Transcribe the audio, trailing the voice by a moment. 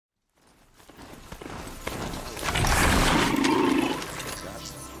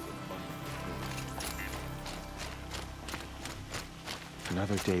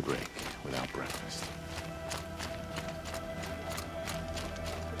Another daybreak without breakfast.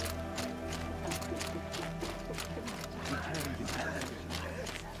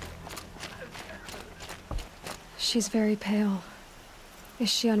 She's very pale. Is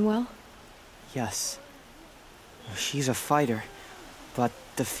she unwell? Yes. She's a fighter, but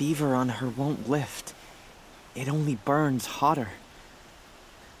the fever on her won't lift. It only burns hotter.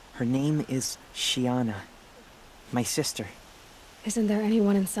 Her name is Shiana, my sister. Isn't there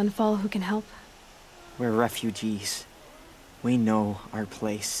anyone in Sunfall who can help? We're refugees. We know our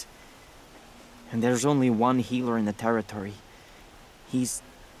place. And there's only one healer in the territory. He's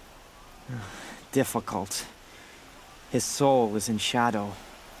difficult. His soul is in shadow.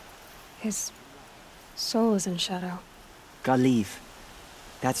 His soul is in shadow. Galiv.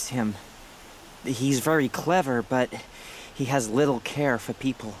 That's him. He's very clever, but he has little care for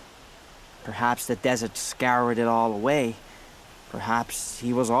people. Perhaps the desert scoured it all away. Perhaps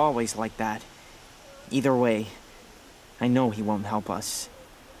he was always like that. Either way, I know he won't help us.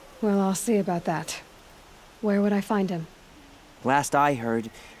 Well, I'll see about that. Where would I find him? Last I heard,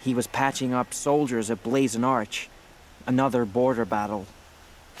 he was patching up soldiers at Blazon Arch. Another border battle.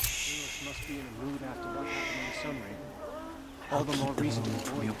 Shh. Must be in a mood after what happened in the summary. All the more reason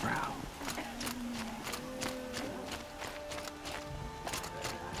to lower your brow.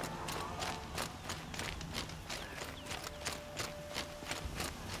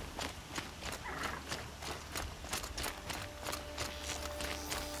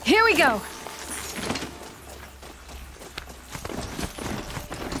 Here we go!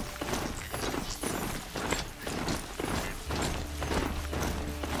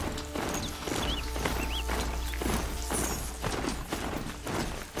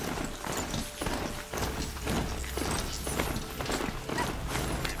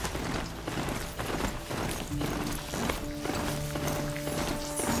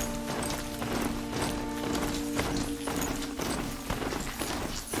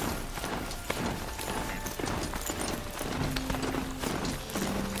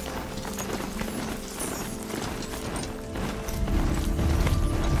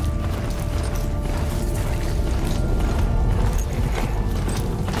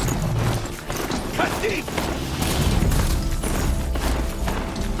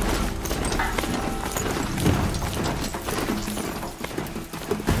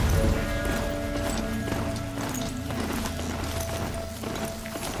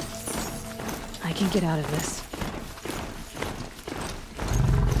 Get out of this.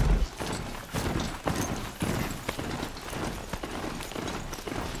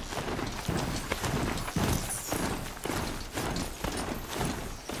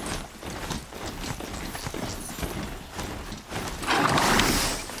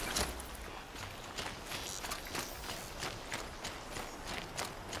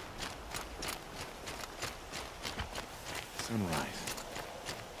 Sunrise.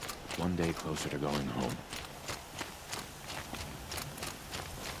 One day closer to going home.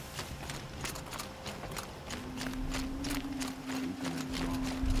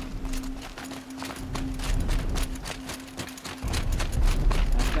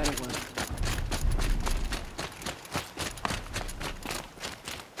 That better work.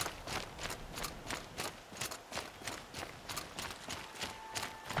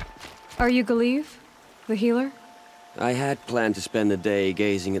 Are you Galiv, the healer? I had planned to spend the day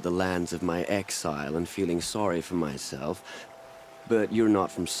gazing at the lands of my exile and feeling sorry for myself, but you're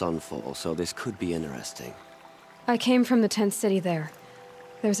not from Sunfall, so this could be interesting. I came from the tent city there.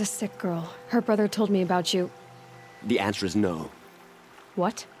 There's a sick girl. Her brother told me about you. The answer is no.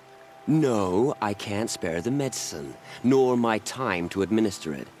 What? No, I can't spare the medicine, nor my time to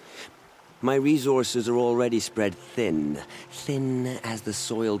administer it. My resources are already spread thin, thin as the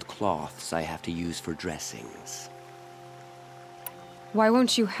soiled cloths I have to use for dressings. Why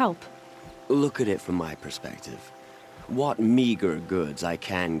won't you help? Look at it from my perspective. What meager goods I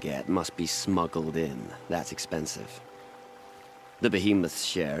can get must be smuggled in. That's expensive. The behemoth's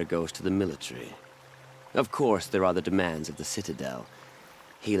share goes to the military. Of course, there are the demands of the Citadel.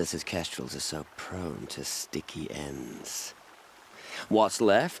 Helis's kestrels are so prone to sticky ends. What's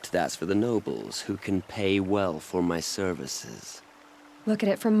left, that's for the nobles, who can pay well for my services. Look at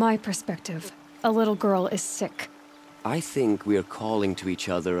it from my perspective. A little girl is sick. I think we're calling to each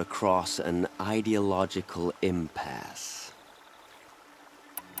other across an ideological impasse.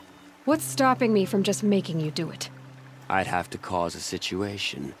 What's stopping me from just making you do it? I'd have to cause a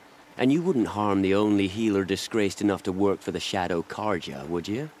situation. And you wouldn't harm the only healer disgraced enough to work for the Shadow Karja, would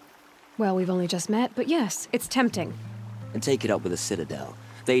you? Well, we've only just met, but yes, it's tempting. And take it up with the Citadel.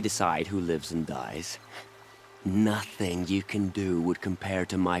 They decide who lives and dies. Nothing you can do would compare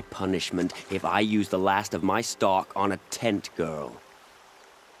to my punishment if I used the last of my stock on a tent girl.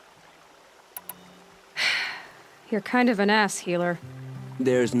 You're kind of an ass, healer.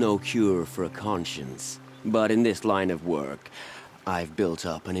 There's no cure for a conscience, but in this line of work, I've built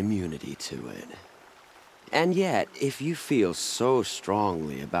up an immunity to it. And yet, if you feel so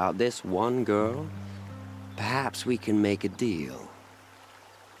strongly about this one girl, perhaps we can make a deal.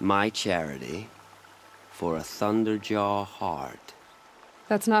 My charity for a Thunderjaw heart.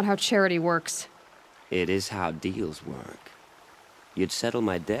 That's not how charity works. It is how deals work. You'd settle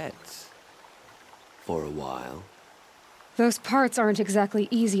my debts. For a while. Those parts aren't exactly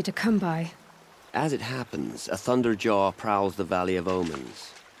easy to come by. As it happens, a Thunderjaw prowls the Valley of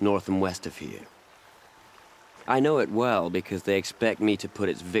Omens, north and west of here. I know it well because they expect me to put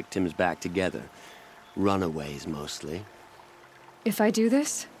its victims back together. Runaways, mostly. If I do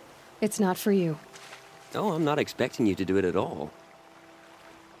this, it's not for you. Oh, I'm not expecting you to do it at all.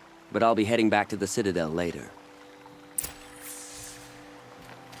 But I'll be heading back to the Citadel later.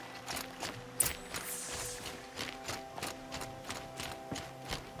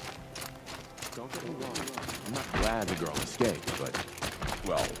 Don't get me wrong. I'm not glad the girl escaped, but,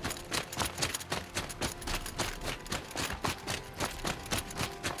 well...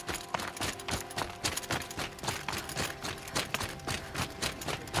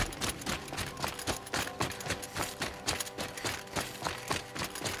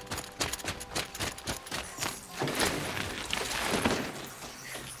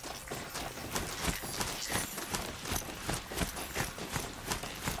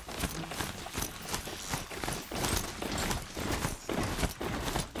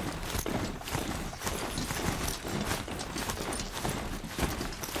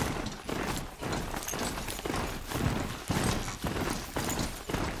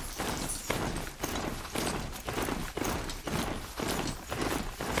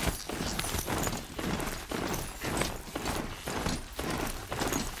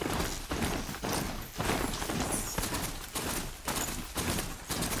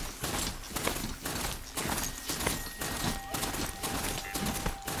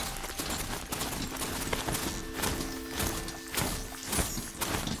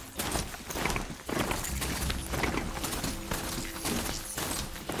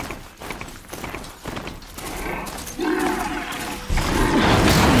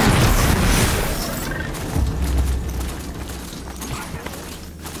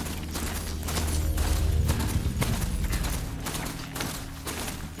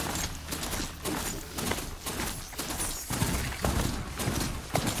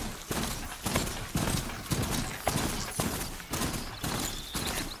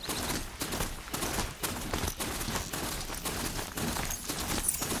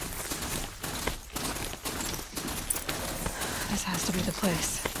 This has to be the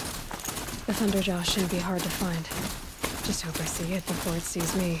place. The Thunderjaw shouldn't be hard to find. Just hope I see it before it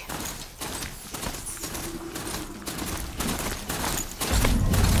sees me.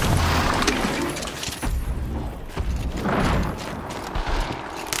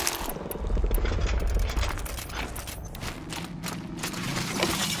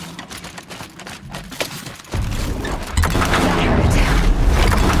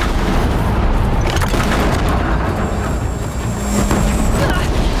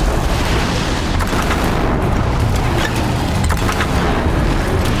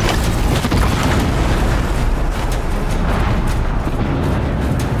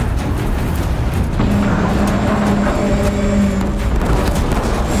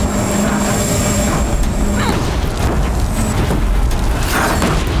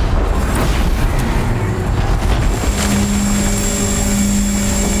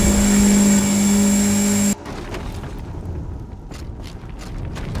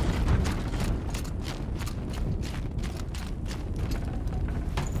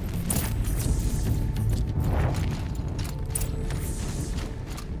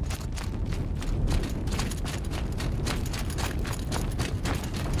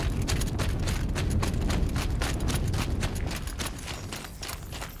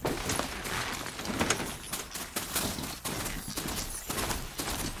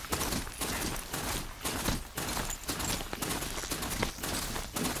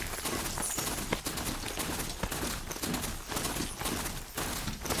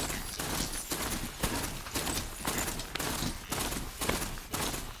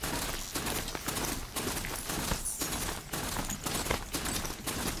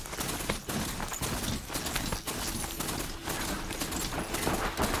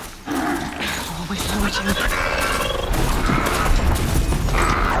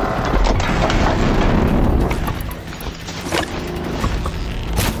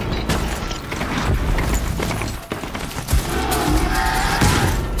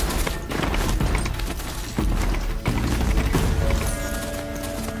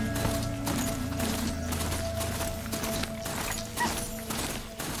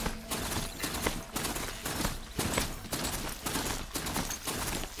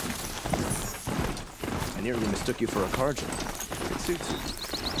 I nearly mistook you for a carja. It suits you.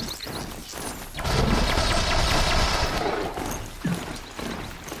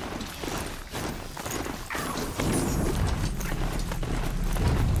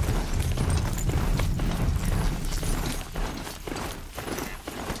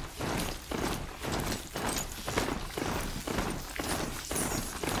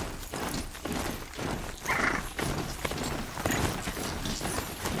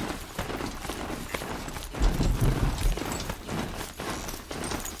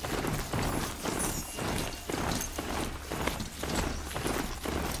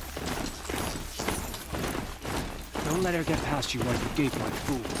 Don't let her get past you while you gape like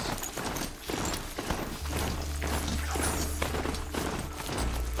fools.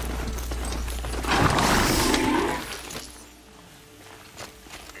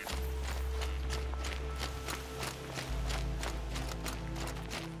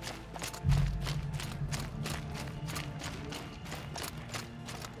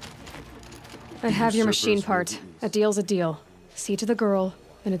 I have your machine Usurpers part. A deal's a deal. See to the girl,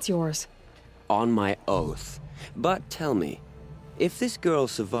 and it's yours. On my oath. But tell me, if this girl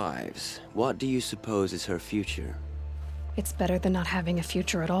survives, what do you suppose is her future? It's better than not having a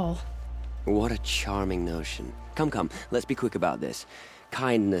future at all. What a charming notion. Come, let's be quick about this.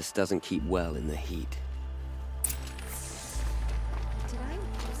 Kindness doesn't keep well in the heat. Did I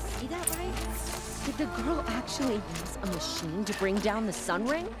see that right? Did the girl actually use a machine to bring down the sun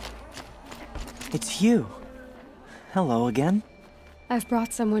ring? It's you. Hello again. I've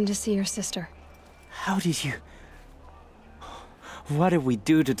brought someone to see your sister. How did you... What did we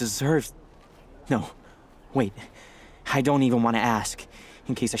do to deserve... No, wait. I don't even want to ask,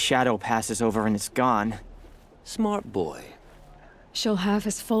 in case a shadow passes over and it's gone. Smart boy. She'll have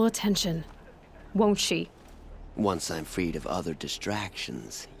his full attention, won't she? Once I'm freed of other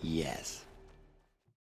distractions, yes.